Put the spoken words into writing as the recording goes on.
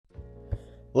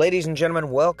Ladies and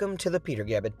gentlemen, welcome to the Peter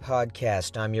Gabbett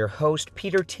Podcast. I'm your host,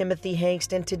 Peter Timothy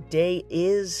Hangst, and today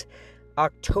is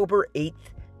October 8th,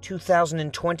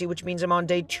 2020, which means I'm on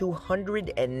day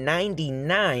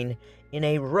 299 in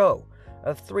a row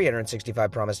of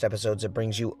 365 promised episodes that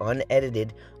brings you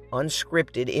unedited,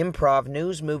 unscripted, improv,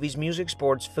 news, movies, music,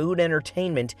 sports, food,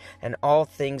 entertainment, and all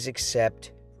things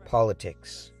except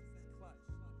politics.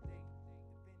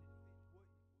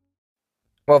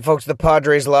 Well, folks, the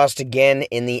Padres lost again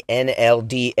in the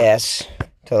NLDS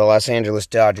to the Los Angeles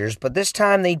Dodgers, but this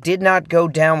time they did not go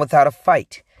down without a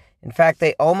fight. In fact,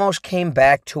 they almost came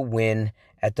back to win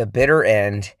at the bitter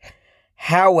end.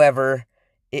 However,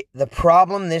 the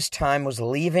problem this time was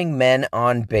leaving men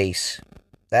on base.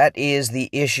 That is the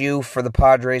issue for the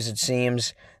Padres, it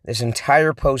seems, this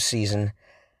entire postseason.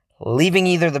 Leaving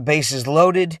either the bases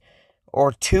loaded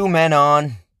or two men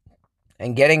on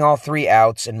and getting all three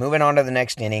outs and moving on to the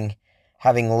next inning,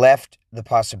 having left the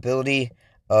possibility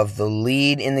of the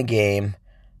lead in the game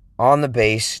on the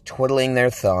base, twiddling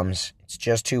their thumbs. It's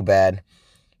just too bad.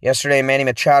 Yesterday, Manny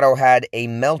Machado had a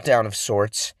meltdown of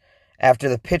sorts after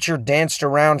the pitcher danced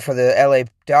around for the LA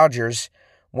Dodgers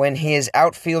when his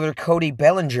outfielder Cody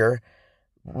Bellinger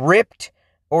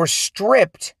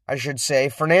stripped, I should say,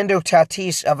 Fernando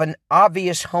Tatis of an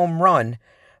obvious home run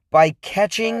by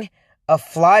catching a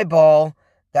fly ball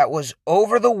that was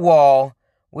over the wall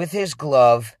with his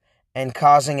glove and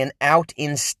causing an out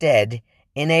instead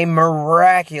in a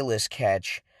miraculous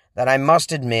catch that I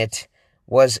must admit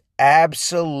was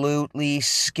absolutely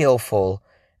skillful,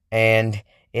 and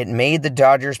it made the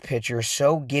Dodgers pitcher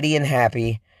so giddy and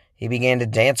happy he began to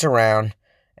dance around,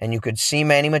 and you could see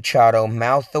Manny Machado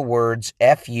mouth the words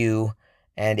F you,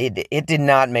 and it did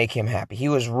not make him happy. He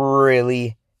was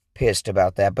really pissed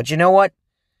about that. But you know what?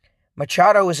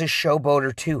 Machado is a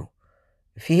showboater too.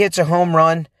 If he hits a home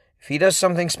run, if he does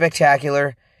something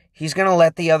spectacular, he's going to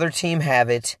let the other team have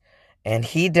it, and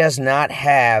he does not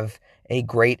have a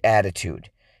great attitude.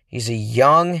 He's a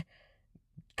young,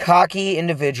 cocky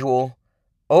individual,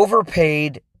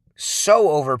 overpaid, so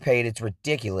overpaid it's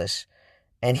ridiculous,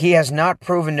 and he has not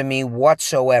proven to me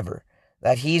whatsoever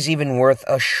that he's even worth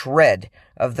a shred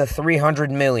of the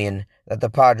 $300 million that the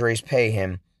Padres pay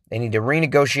him. They need to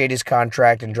renegotiate his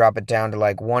contract and drop it down to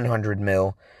like $100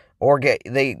 million,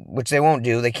 which they won't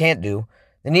do. They can't do.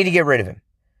 They need to get rid of him.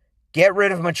 Get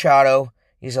rid of Machado.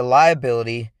 He's a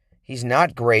liability. He's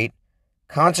not great.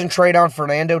 Concentrate on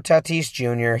Fernando Tatis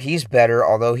Jr. He's better,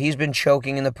 although he's been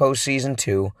choking in the postseason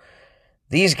too.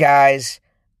 These guys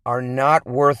are not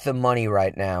worth the money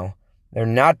right now. They're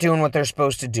not doing what they're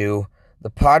supposed to do. The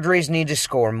Padres need to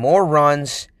score more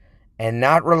runs and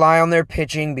not rely on their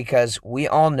pitching, because we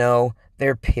all know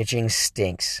their pitching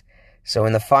stinks. So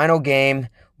in the final game,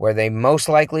 where they most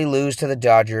likely lose to the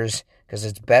Dodgers, because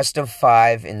it's best of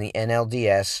 5 in the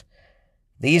NLDS,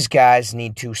 these guys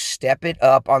need to step it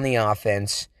up on the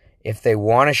offense if they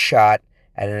want a shot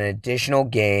at an additional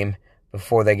game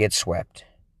before they get swept.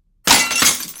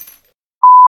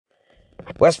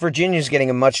 West Virginia is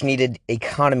getting a much-needed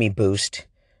economy boost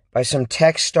by some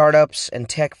tech startups and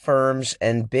tech firms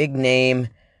and big-name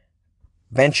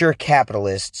venture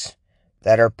capitalists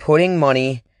that are putting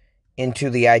money into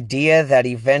the idea that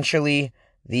eventually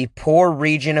the poor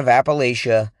region of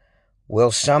Appalachia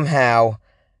will somehow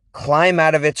climb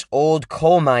out of its old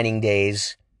coal mining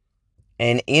days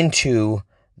and into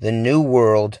the new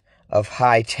world of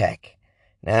high tech.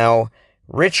 Now,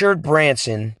 Richard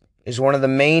Branson is one of the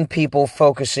main people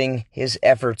focusing his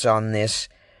efforts on this,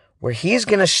 where he's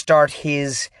going to start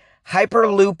his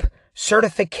Hyperloop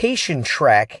certification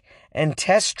track and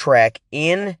test track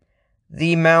in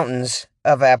the mountains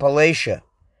of Appalachia.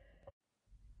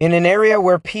 In an area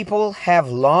where people have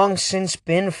long since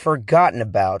been forgotten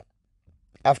about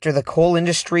after the coal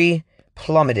industry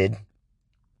plummeted,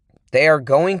 they are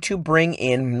going to bring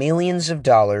in millions of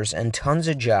dollars and tons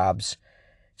of jobs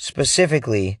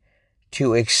specifically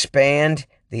to expand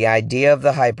the idea of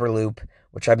the Hyperloop,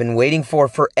 which I've been waiting for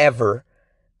forever.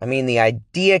 I mean, the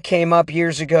idea came up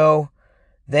years ago,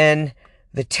 then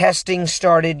the testing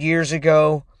started years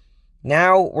ago.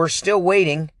 Now we're still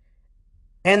waiting,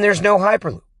 and there's no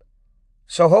Hyperloop.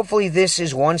 So hopefully this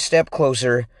is one step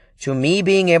closer to me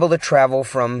being able to travel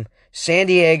from San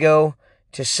Diego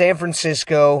to San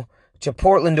Francisco to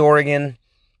Portland, Oregon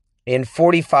in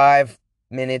 45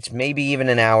 minutes, maybe even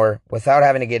an hour, without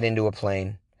having to get into a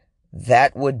plane.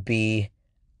 That would be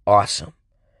awesome.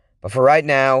 But for right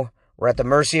now, we're at the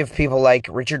mercy of people like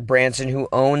Richard Branson, who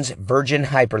owns Virgin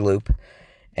Hyperloop,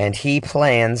 and he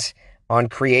plans on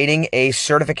creating a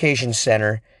certification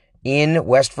center in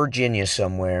West Virginia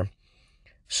somewhere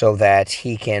so that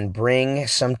he can bring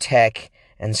some tech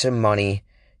and some money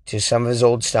to some of his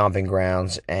old stomping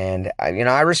grounds, and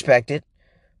I respect it.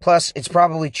 Plus, it's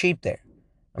probably cheap there.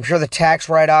 I'm sure the tax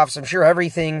write-offs, I'm sure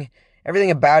everything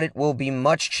about it will be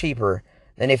much cheaper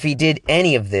than if he did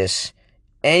any of this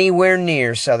anywhere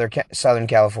near Southern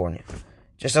California.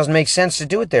 Just doesn't make sense to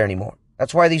do it there anymore.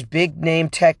 That's why these big-name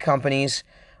tech companies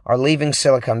are leaving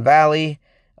Silicon Valley,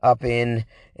 up in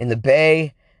the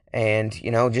Bay, and,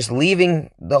 just leaving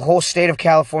the whole state of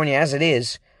California as it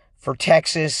is for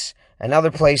Texas and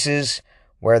other places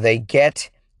where they get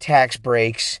tax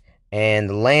breaks and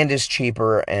the land is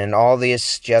cheaper, and all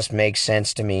this just makes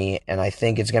sense to me, and I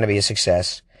think it's going to be a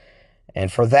success.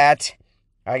 And for that,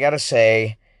 I gotta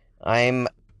say, I'm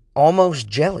almost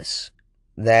jealous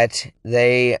that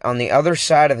they, on the other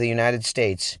side of the United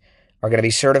States, are going to be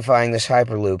certifying this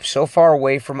Hyperloop so far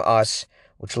away from us,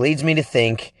 which leads me to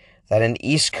think that an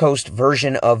East Coast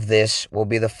version of this will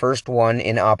be the first one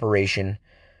in operation,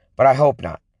 but I hope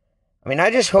not.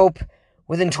 I just hope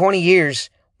within 20 years,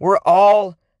 we're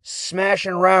all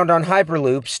smashing around on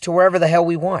Hyperloops to wherever the hell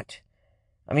we want.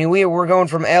 We're going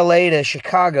from LA to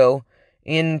Chicago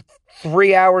in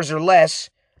 3 hours or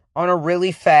less on a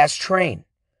really fast train.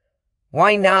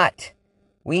 Why not?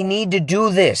 We need to do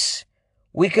this.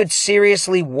 We could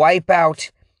seriously wipe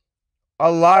out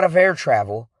a lot of air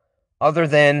travel, other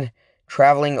than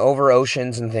traveling over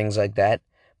oceans and things like that,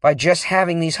 by just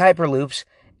having these Hyperloops,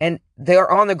 and they're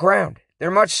on the ground.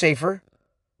 They're much safer.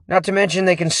 Not to mention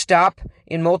they can stop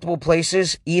in multiple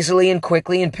places easily and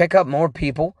quickly and pick up more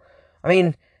people.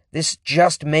 This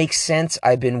just makes sense.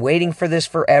 I've been waiting for this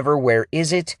forever. Where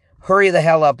is it? Hurry the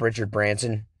hell up, Richard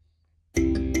Branson.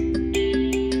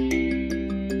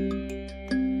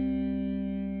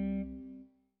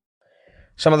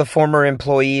 Some of the former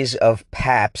employees of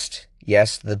Pabst,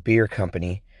 yes, the beer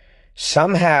company,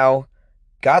 somehow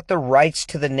got the rights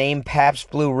to the name Pabst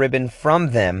Blue Ribbon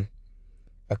from them,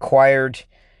 acquired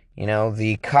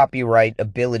the copyright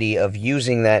ability of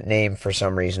using that name for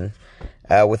some reason,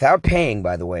 without paying,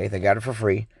 by the way, they got it for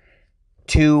free,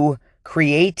 to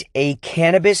create a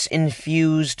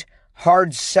cannabis-infused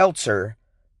hard seltzer,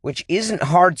 which isn't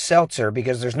hard seltzer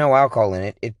because there's no alcohol in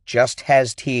it, it just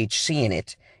has THC in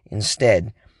it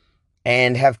instead,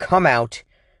 and have come out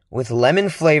with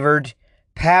lemon-flavored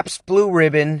Pabst Blue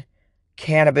Ribbon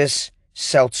cannabis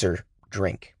seltzer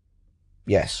drink.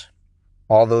 Yes,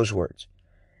 all those words.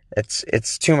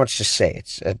 It's too much to say.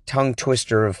 It's a tongue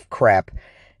twister of crap.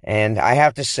 And I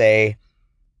have to say,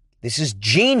 this is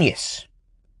genius.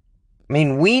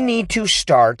 We need to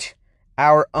start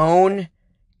our own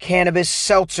cannabis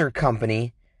seltzer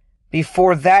company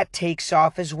before that takes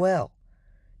off as well.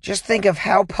 Just think of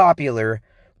how popular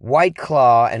White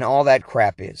Claw and all that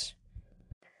crap is.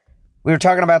 We were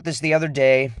talking about this the other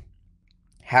day,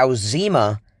 how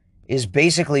Zima is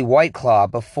basically White Claw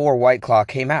before White Claw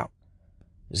came out.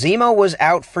 Zima was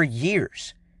out for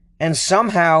years and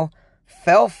somehow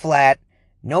fell flat.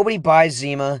 Nobody buys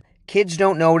Zima. Kids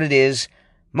don't know what it is.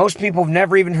 Most people have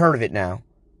never even heard of it now.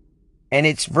 And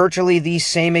it's virtually the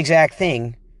same exact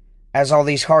thing as all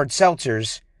these hard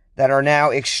seltzers that are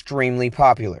now extremely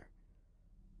popular.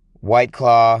 White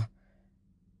Claw,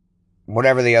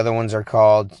 whatever the other ones are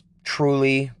called,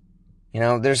 Truly,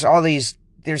 there's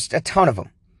a ton of them.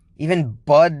 Even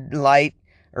Bud Light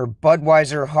or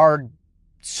Budweiser hard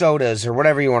sodas or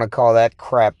whatever you want to call that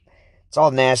crap. It's all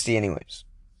nasty anyways.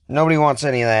 Nobody wants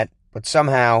any of that, but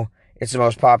somehow it's the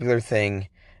most popular thing.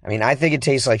 I think it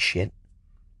tastes like shit,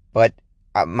 but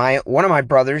one of my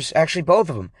brothers, actually both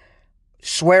of them,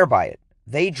 swear by it.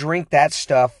 They drink that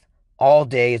stuff all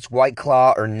day. It's White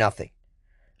Claw or nothing.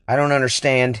 I don't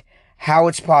understand how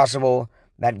it's possible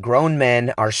that grown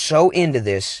men are so into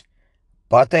this,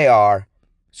 but they are.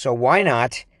 So why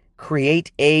not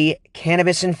create a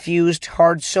cannabis-infused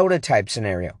hard soda type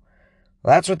scenario?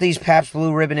 Well, that's what these Pabst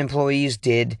Blue Ribbon employees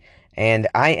did, and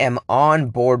I am on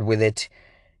board with it.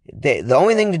 The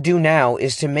only thing to do now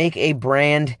is to make a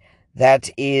brand that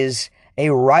is a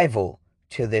rival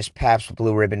to this Pabst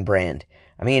Blue Ribbon brand.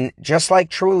 Just like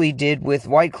Truly did with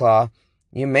White Claw,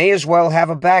 you may as well have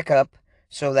a backup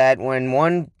so that when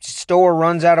one store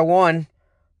runs out of one,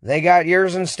 they got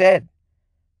yours instead.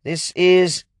 This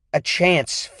is a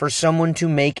chance for someone to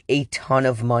make a ton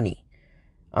of money.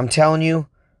 I'm telling you,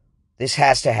 this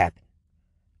has to happen.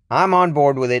 I'm on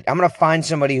board with it. I'm going to find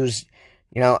somebody who's,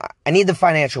 I need the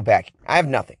financial backing. I have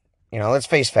nothing. Let's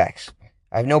face facts.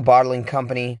 I have no bottling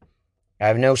company. I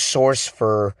have no source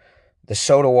for the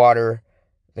soda water,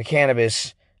 the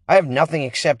cannabis. I have nothing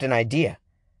except an idea.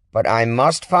 But I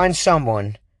must find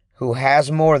someone who has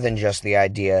more than just the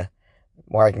idea,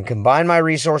 where I can combine my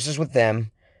resources with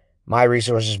them, my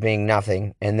resources being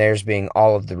nothing and theirs being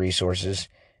all of the resources,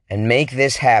 and make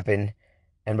this happen.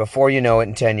 And before you know it,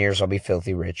 in 10 years, I'll be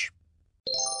filthy rich.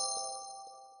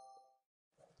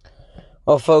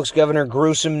 Well, folks, Governor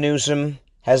Gruesome Newsom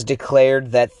has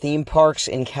declared that theme parks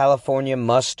in California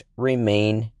must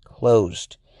remain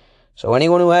closed. So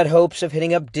anyone who had hopes of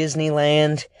hitting up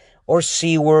Disneyland or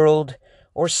SeaWorld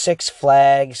or Six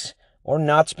Flags or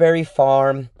Knott's Berry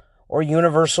Farm or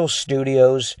Universal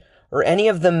Studios or any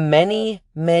of the many,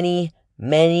 many,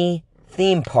 many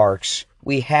theme parks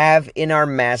we have in our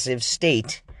massive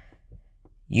state,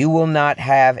 you will not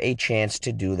have a chance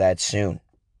to do that soon.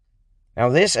 Now,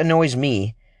 this annoys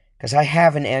me because I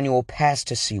have an annual pass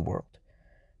to SeaWorld.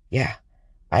 Yeah,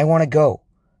 I want to go.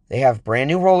 They have brand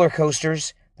new roller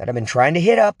coasters that I've been trying to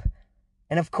hit up,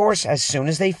 and of course, as soon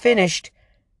as they finished,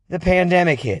 the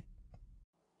pandemic hit.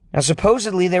 Now,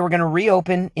 supposedly, they were going to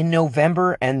reopen in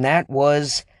November, and that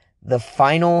was the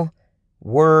final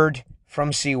word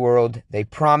from SeaWorld. They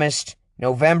promised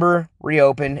November,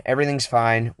 reopen, everything's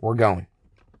fine, we're going.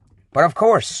 But of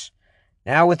course,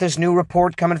 now with this new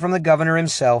report coming from the governor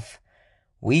himself,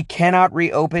 we cannot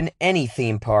reopen any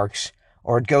theme parks,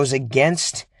 or it goes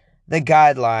against the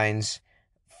guidelines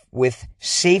with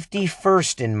safety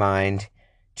first in mind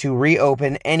to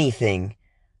reopen anything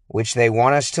which they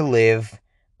want us to live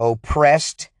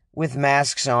oppressed with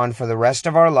masks on for the rest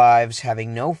of our lives,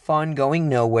 having no fun, going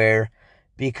nowhere,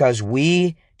 because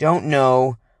we don't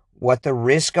know what the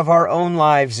risk of our own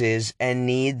lives is and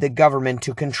need the government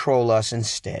to control us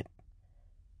instead.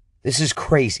 This is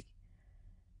crazy.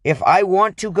 If I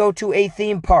want to go to a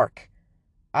theme park,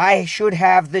 I should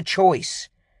have the choice.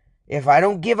 If I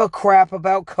don't give a crap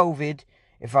about COVID,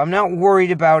 if I'm not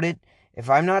worried about it, if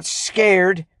I'm not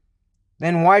scared,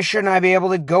 then why shouldn't I be able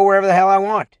to go wherever the hell I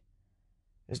want?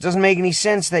 This doesn't make any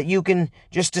sense that you can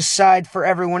just decide for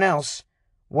everyone else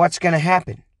what's going to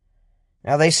happen.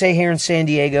 Now, they say here in San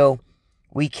Diego,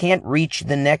 we can't reach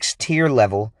the next tier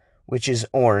level, which is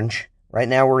orange. Right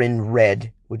now we're in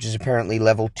red, which is apparently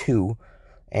level 2.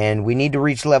 And we need to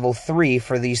reach level 3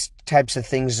 for these types of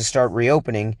things to start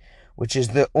reopening, which is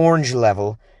the orange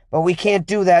level. But we can't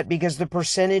do that because the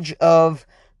percentage of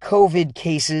COVID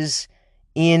cases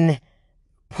in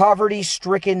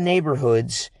poverty-stricken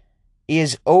neighborhoods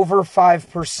is over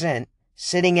 5%,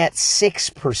 sitting at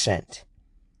 6%,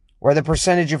 where the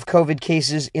percentage of COVID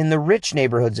cases in the rich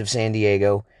neighborhoods of San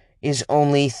Diego is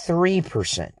only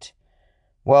 3%.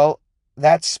 Well,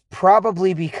 that's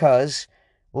probably because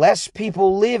less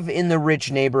people live in the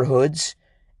rich neighborhoods,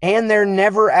 and they're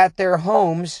never at their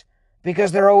homes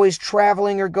because they're always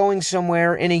traveling or going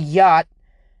somewhere in a yacht,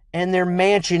 and their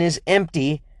mansion is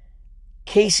empty.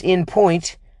 Case in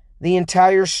point, the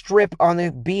entire strip on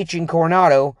the beach in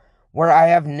Coronado, where I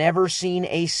have never seen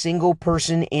a single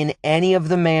person in any of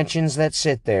the mansions that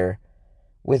sit there,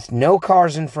 with no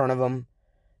cars in front of them,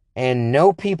 and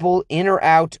no people in or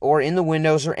out or in the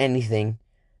windows or anything.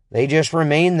 They just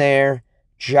remain there,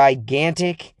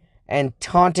 gigantic and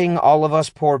taunting all of us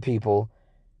poor people,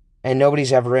 and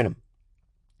nobody's ever in them.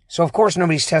 So, of course,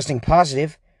 nobody's testing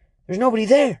positive. There's nobody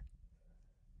there.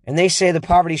 And they say the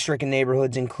poverty-stricken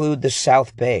neighborhoods include the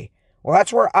South Bay. Well,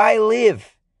 that's where I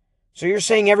live. So you're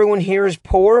saying everyone here is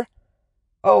poor?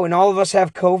 Oh, and all of us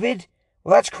have COVID?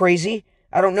 Well, that's crazy.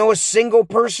 I don't know a single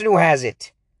person who has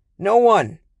it. No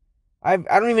one. I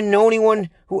don't even know anyone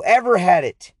who ever had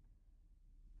it.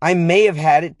 I may have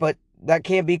had it, but that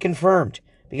can't be confirmed,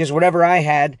 because whatever I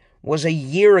had was a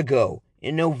year ago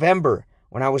in November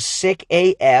when I was sick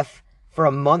AF for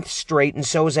a month straight, and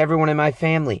so was everyone in my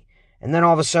family. And then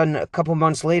all of a sudden, a couple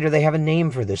months later, they have a name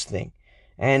for this thing,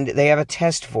 and they have a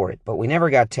test for it, but we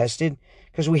never got tested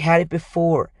because we had it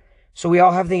before. So we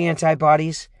all have the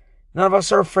antibodies. None of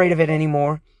us are afraid of it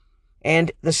anymore.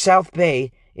 And the South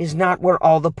Bay is not where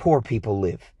all the poor people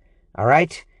live. All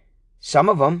right? Some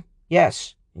of them,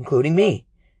 yes, including me.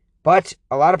 But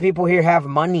a lot of people here have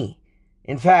money.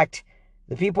 In fact,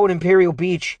 the people in Imperial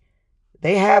Beach,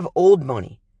 they have old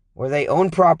money, where they own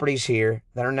properties here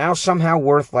that are now somehow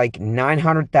worth like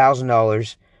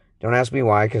 $900,000. Don't ask me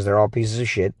why, because they're all pieces of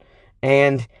shit.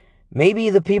 And maybe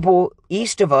the people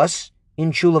east of us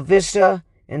in Chula Vista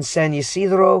and San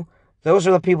Ysidro, those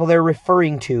are the people they're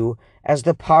referring to as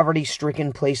the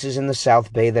poverty-stricken places in the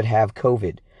South Bay that have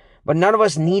COVID. But none of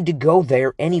us need to go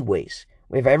there anyways.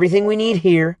 We have everything we need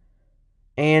here,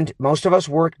 and most of us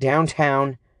work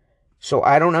downtown, so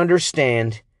I don't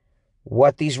understand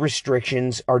what these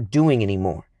restrictions are doing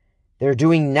anymore. They're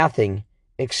doing nothing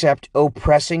except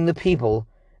oppressing the people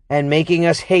and making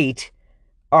us hate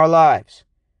our lives.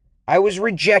 I was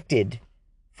rejected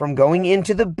from going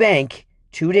into the bank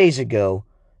 2 days ago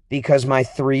because my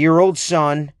 3-year-old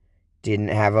son didn't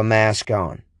have a mask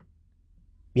on.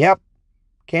 Yep,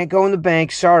 can't go in the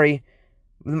bank, sorry.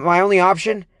 My only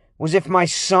option was if my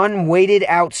son waited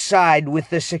outside with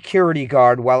the security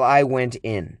guard while I went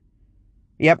in.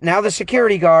 Yep, now the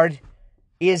security guard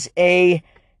is a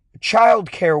child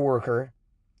care worker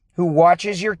who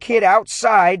watches your kid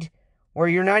outside where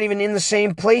you're not even in the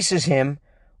same place as him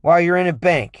while you're in a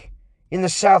bank in the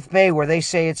South Bay where they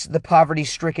say it's the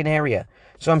poverty-stricken area.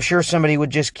 So I'm sure somebody would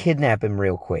just kidnap him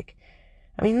real quick.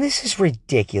 I mean, this is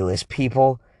ridiculous,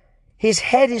 people. His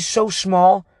head is so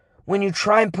small, when you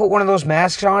try and put one of those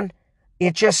masks on,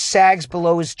 it just sags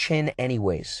below his chin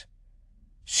anyways.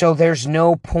 So there's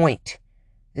no point.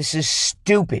 This is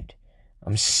stupid.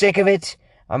 I'm sick of it.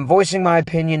 I'm voicing my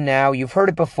opinion now. You've heard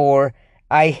it before.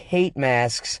 I hate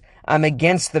masks. I'm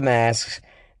against the masks.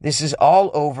 This is all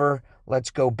over.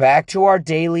 Let's go back to our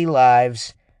daily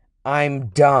lives. I'm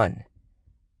done.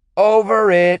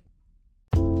 Over it.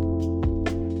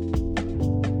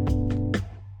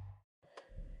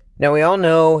 Now, we all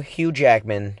know Hugh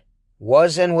Jackman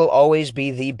was and will always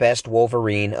be the best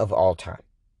Wolverine of all time.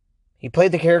 He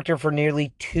played the character for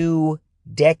nearly 2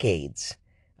 decades,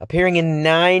 appearing in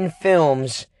 9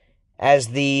 films as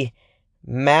the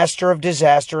master of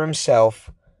disaster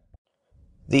himself,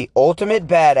 the ultimate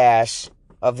badass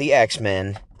of the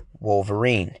X-Men,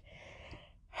 Wolverine.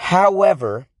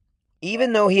 However,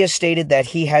 even though he has stated that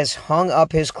he has hung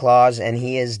up his claws and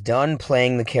he is done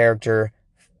playing the character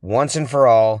once and for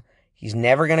all, he's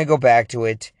never going to go back to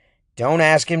it. Don't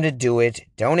ask him to do it.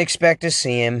 Don't expect to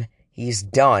see him. He's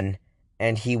done.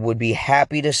 And he would be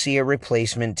happy to see a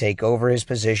replacement take over his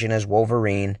position as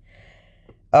Wolverine.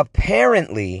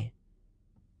 Apparently,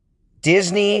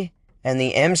 Disney and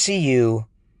the MCU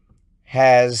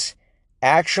has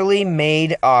actually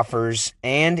made offers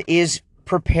and is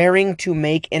preparing to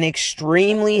make an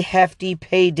extremely hefty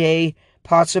payday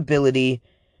possibility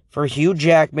for Hugh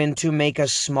Jackman to make a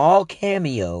small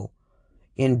cameo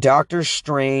in Doctor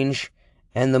Strange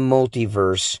and the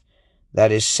Multiverse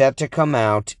that is set to come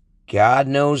out God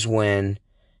knows when,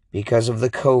 because of the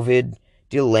COVID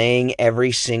delaying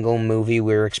every single movie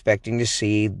we're expecting to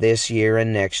see this year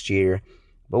and next year.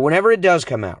 But whenever it does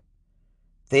come out,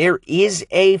 there is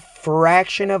a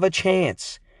fraction of a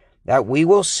chance that we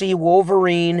will see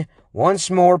Wolverine once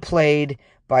more played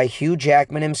by Hugh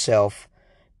Jackman himself,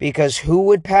 because who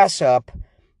would pass up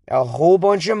a whole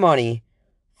bunch of money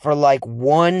for like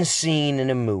one scene in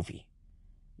a movie?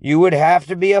 You would have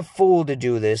to be a fool to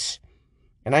do this.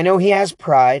 And I know he has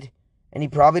pride, and he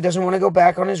probably doesn't want to go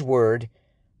back on his word,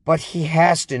 but he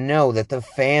has to know that the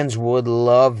fans would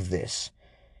love this.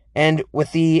 And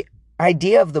with the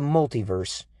idea of the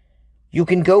multiverse, you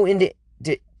can go into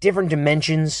different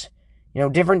dimensions,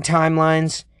 different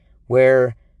timelines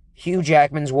where Hugh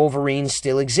Jackman's Wolverine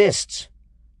still exists,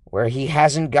 where he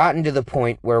hasn't gotten to the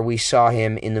point where we saw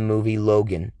him in the movie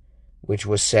Logan, which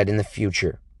was set in the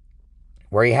future,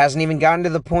 where he hasn't even gotten to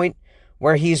the point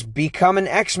where he's become an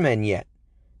X-Men yet.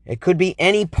 It could be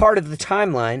any part of the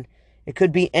timeline. It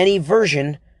could be any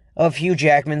version of Hugh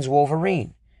Jackman's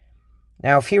Wolverine.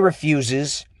 Now, if he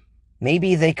refuses,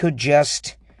 maybe they could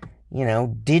just,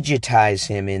 digitize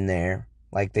him in there,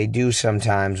 like they do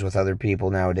sometimes with other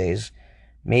people nowadays.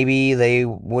 Maybe they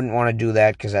wouldn't want to do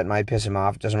that because that might piss him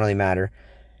off. It doesn't really matter.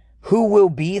 Who will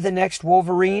be the next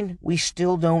Wolverine? We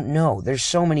still don't know. There's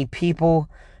so many people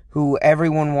who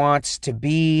everyone wants to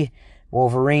be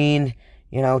Wolverine.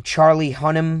 Charlie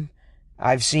Hunnam.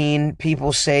 I've seen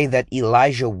people say that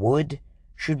Elijah Wood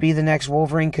should be the next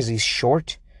Wolverine because he's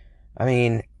short. I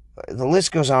mean, the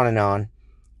list goes on and on.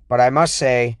 But I must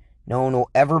say, no one will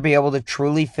ever be able to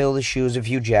truly fill the shoes of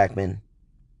Hugh Jackman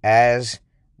as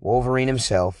Wolverine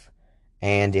himself.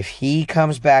 And if he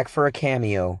comes back for a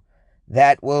cameo,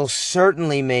 that will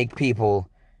certainly make people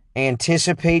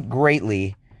anticipate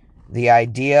greatly the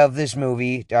idea of this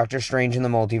movie, Doctor Strange in the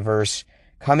Multiverse,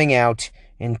 coming out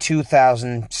in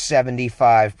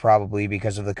 2075 probably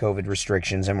because of the COVID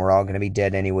restrictions, and we're all going to be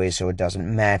dead anyway, so it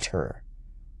doesn't matter.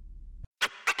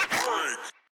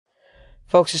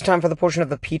 Folks, it's time for the portion of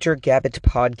the Peter Gabbett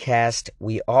podcast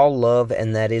we all love,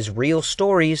 and that is Real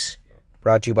Stories,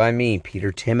 brought to you by me,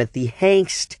 Peter Timothy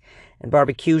Hangst, and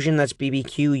Barbecusion, that's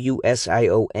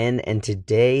BBQUSION, and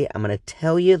today I'm going to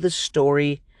tell you the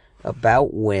story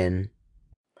about when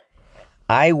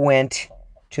I went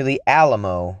to the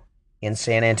Alamo in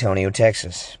San Antonio,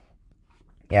 Texas.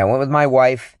 Yeah, I went with my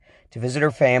wife to visit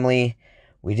her family.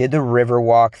 We did the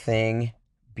Riverwalk thing.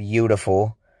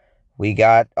 Beautiful. We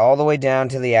got all the way down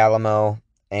to the Alamo,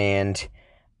 and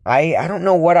I don't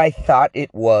know what I thought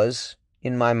it was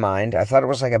in my mind. I thought it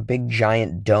was like a big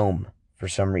giant dome for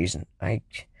some reason. I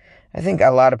think a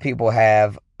lot of people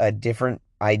have a different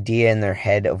idea in their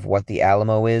head of what the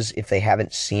Alamo is if they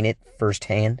haven't seen it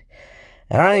firsthand.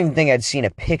 And I don't even think I'd seen a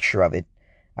picture of it.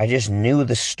 I just knew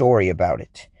the story about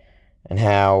it and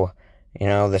how,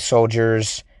 the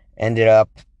soldiers ended up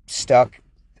stuck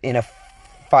in a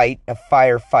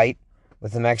firefight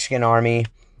with the Mexican army,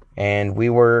 and we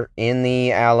were in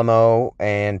the Alamo,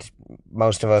 and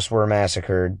most of us were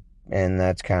massacred, and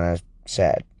that's kind of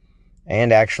sad.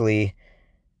 And actually,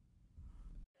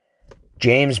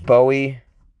 James Bowie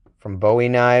from Bowie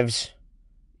Knives,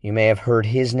 you may have heard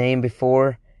his name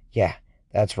before. Yeah,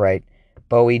 that's right.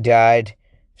 Bowie died.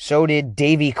 So did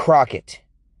Davy Crockett.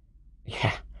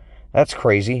 Yeah, that's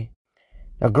crazy.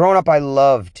 Now, growing up, I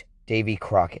loved Davy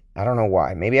Crockett. I don't know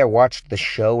why. Maybe I watched the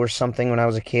show or something when I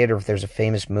was a kid, or if there's a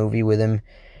famous movie with him.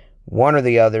 One or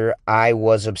the other, I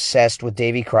was obsessed with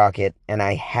Davy Crockett, and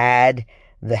I had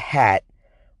the hat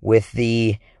with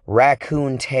the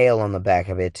raccoon tail on the back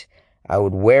of it. I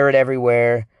would wear it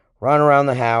everywhere, run around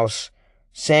the house,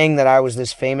 saying that I was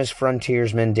this famous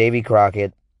frontiersman, Davy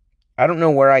Crockett. I don't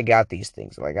know where I got these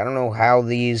things. I don't know how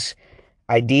these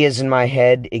ideas in my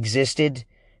head existed,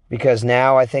 because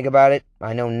now I think about it,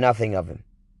 I know nothing of him.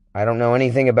 I don't know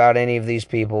anything about any of these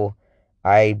people.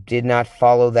 I did not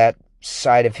follow that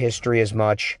side of history as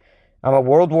much. I'm a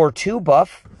World War II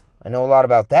buff. I know a lot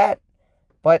about that,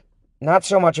 but not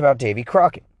so much about Davy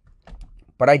Crockett.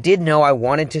 But I did know I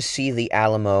wanted to see the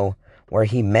Alamo where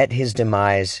he met his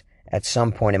demise at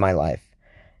some point in my life.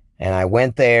 And I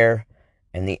went there,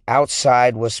 and the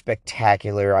outside was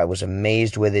spectacular. I was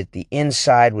amazed with it. The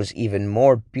inside was even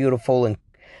more beautiful, and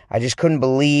I just couldn't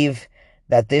believe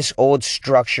that this old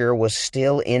structure was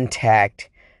still intact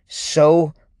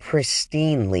so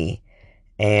pristinely.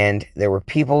 And there were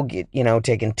people,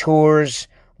 taking tours,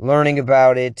 learning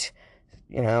about it,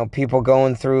 people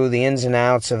going through the ins and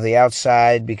outs of the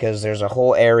outside, because there's a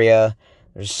whole area.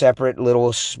 There's separate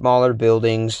little smaller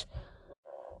buildings.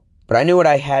 But I knew what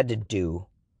I had to do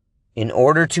in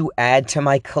order to add to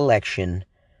my collection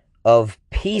of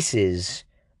pieces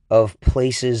of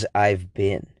places I've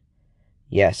been.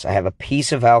 Yes, I have a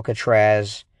piece of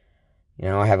Alcatraz.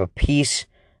 I have a piece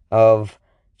of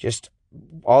just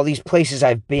all these places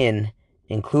I've been,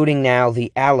 including now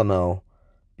the Alamo,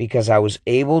 because I was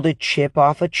able to chip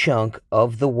off a chunk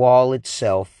of the wall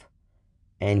itself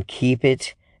and keep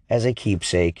it as a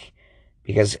keepsake,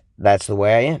 because that's the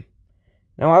way I am.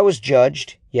 Now, I was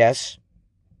judged, yes,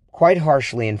 quite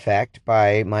harshly, in fact,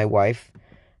 by my wife.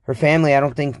 Her family, I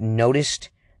don't think, noticed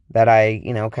that I,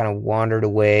 kind of wandered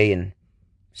away and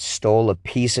stole a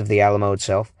piece of the Alamo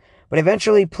itself. But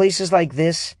eventually, places like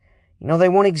this, they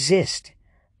won't exist.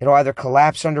 It'll either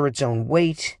collapse under its own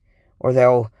weight, or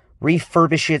they'll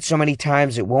refurbish it so many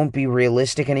times it won't be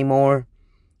realistic anymore,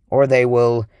 or they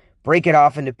will break it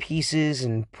off into pieces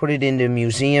and put it into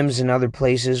museums and other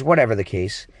places, whatever the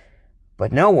case.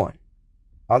 But no one,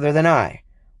 other than I,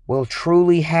 will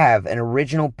truly have an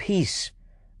original piece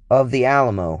of the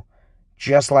Alamo,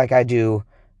 just like I do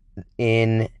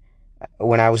when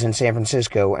I was in San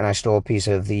Francisco and I stole a piece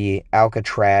of the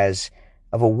Alcatraz,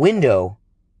 of a window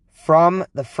from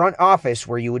the front office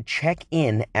where you would check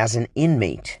in as an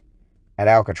inmate at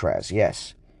Alcatraz.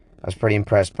 Yes, I was pretty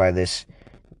impressed by this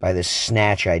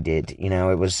snatch I did.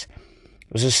 It was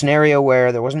a scenario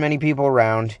where there wasn't many people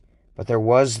around, but there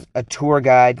was a tour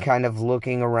guide kind of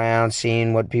looking around,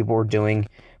 seeing what people were doing.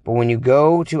 But when you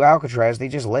go to Alcatraz, they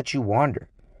just let you wander.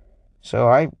 So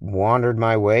I wandered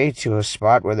my way to a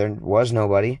spot where there was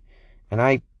nobody, and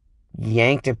I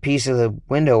yanked a piece of the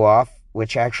window off,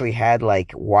 which actually had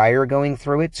wire going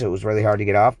through it, so it was really hard to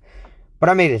get off. But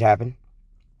I made it happen.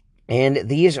 And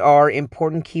these are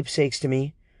important keepsakes to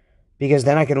me, because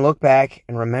then I can look back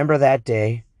and remember that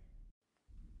day,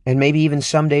 and maybe even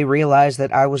someday realize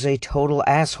that I was a total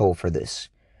asshole for this,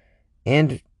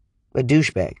 and a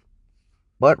douchebag.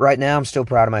 But right now, I'm still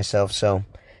proud of myself, so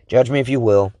judge me if you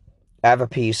will. I have a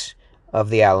piece of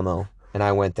the Alamo, and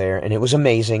I went there, and it was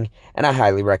amazing, and I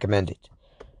highly recommend it.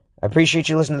 I appreciate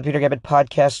you listening to the Peter Gabbett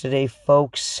Podcast today,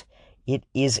 folks. It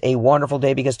is a wonderful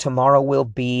day, because tomorrow will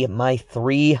be my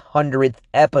 300th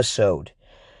episode.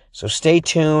 So stay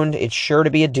tuned. It's sure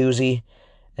to be a doozy,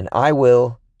 and I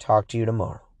will talk to you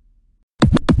tomorrow.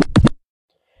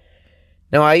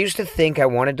 Now, I used to think I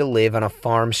wanted to live on a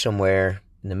farm somewhere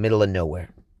in the middle of nowhere.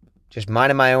 Just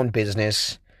minding my own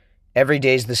business. Every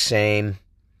day's the same.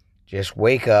 Just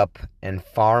wake up and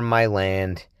farm my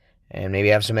land and maybe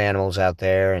have some animals out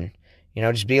there and,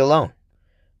 just be alone.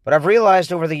 But I've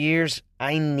realized over the years,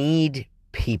 I need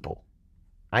people.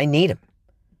 I need them.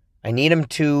 I need them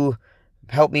to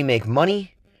help me make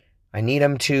money. I need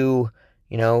them to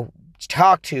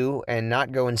talk to and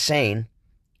not go insane.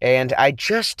 And I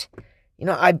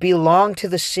belong to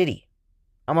the city.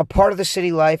 I'm a part of the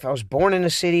city life. I was born in a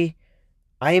city.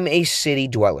 I am a city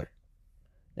dweller.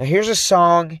 Now here's a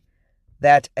song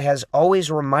that has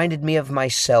always reminded me of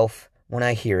myself when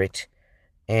I hear it.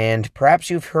 And perhaps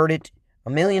you've heard it a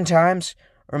million times,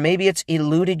 or maybe it's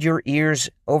eluded your ears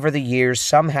over the years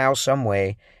somehow, some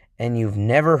way, and you've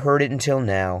never heard it until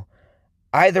now.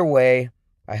 Either way,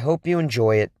 I hope you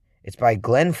enjoy it. It's by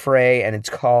Glenn Frey, and it's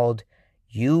called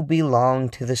You Belong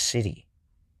to the City.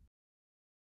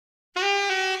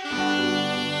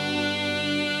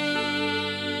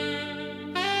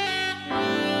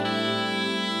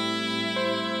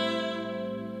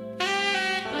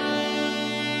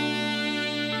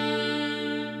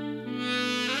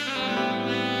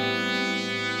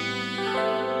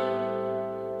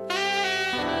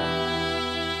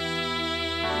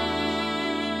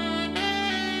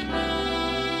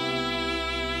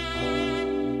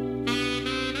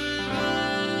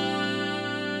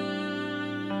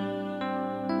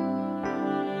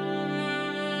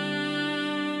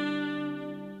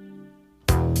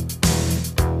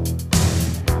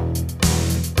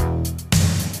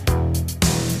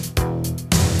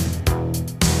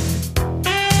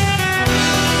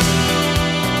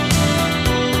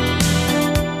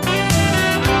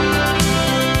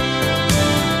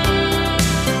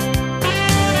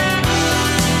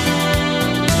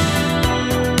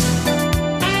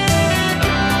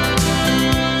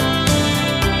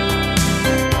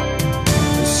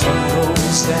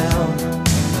 Down,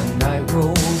 the night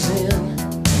rolls in.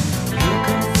 You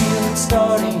can feel it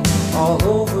starting all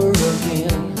over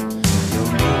again. Your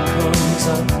mood comes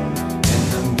up and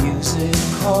the music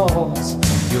calls.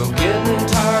 You're getting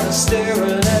tired of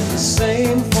staring at the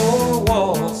same four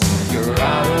walls. You're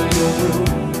out of your room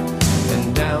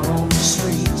and down on the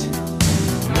street,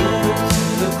 moving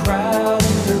through the crowd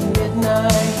in the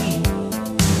midnight heat.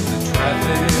 The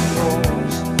traffic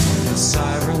roars, the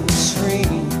sirens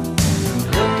scream.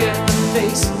 Look at the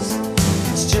faces,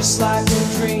 it's just like a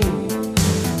dream.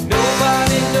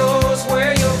 Nobody knows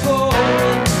where you're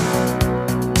going.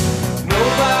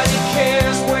 Nobody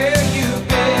cares where you've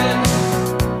been.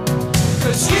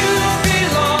 'Cause you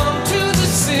belong to the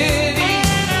city.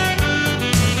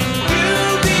 You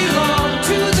belong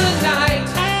to the night.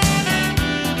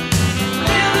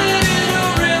 Living in a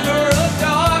river of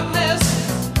darkness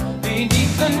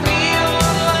beneath the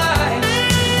neon lights.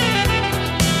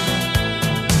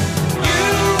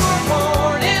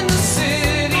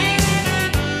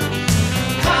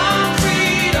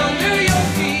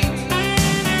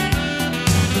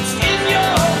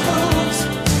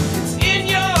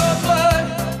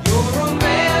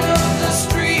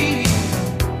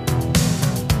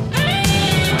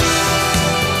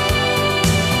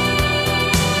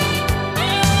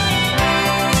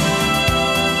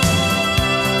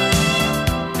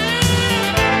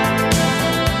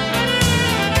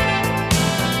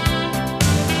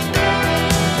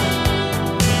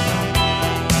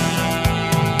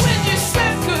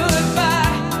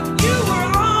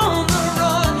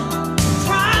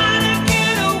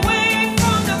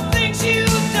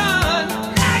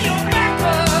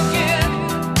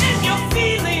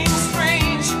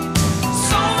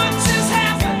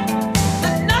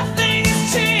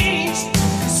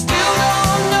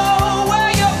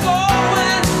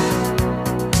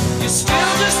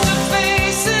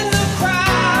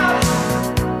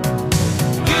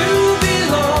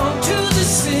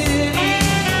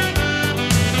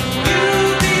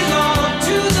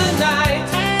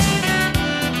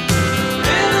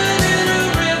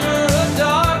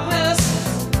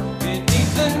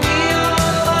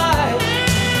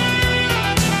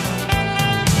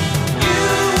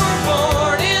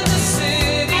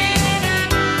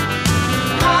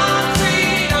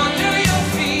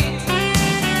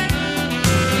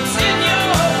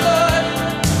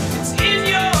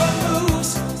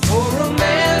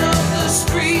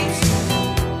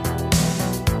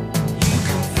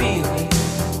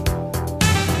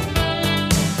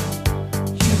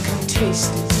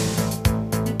 Taste it.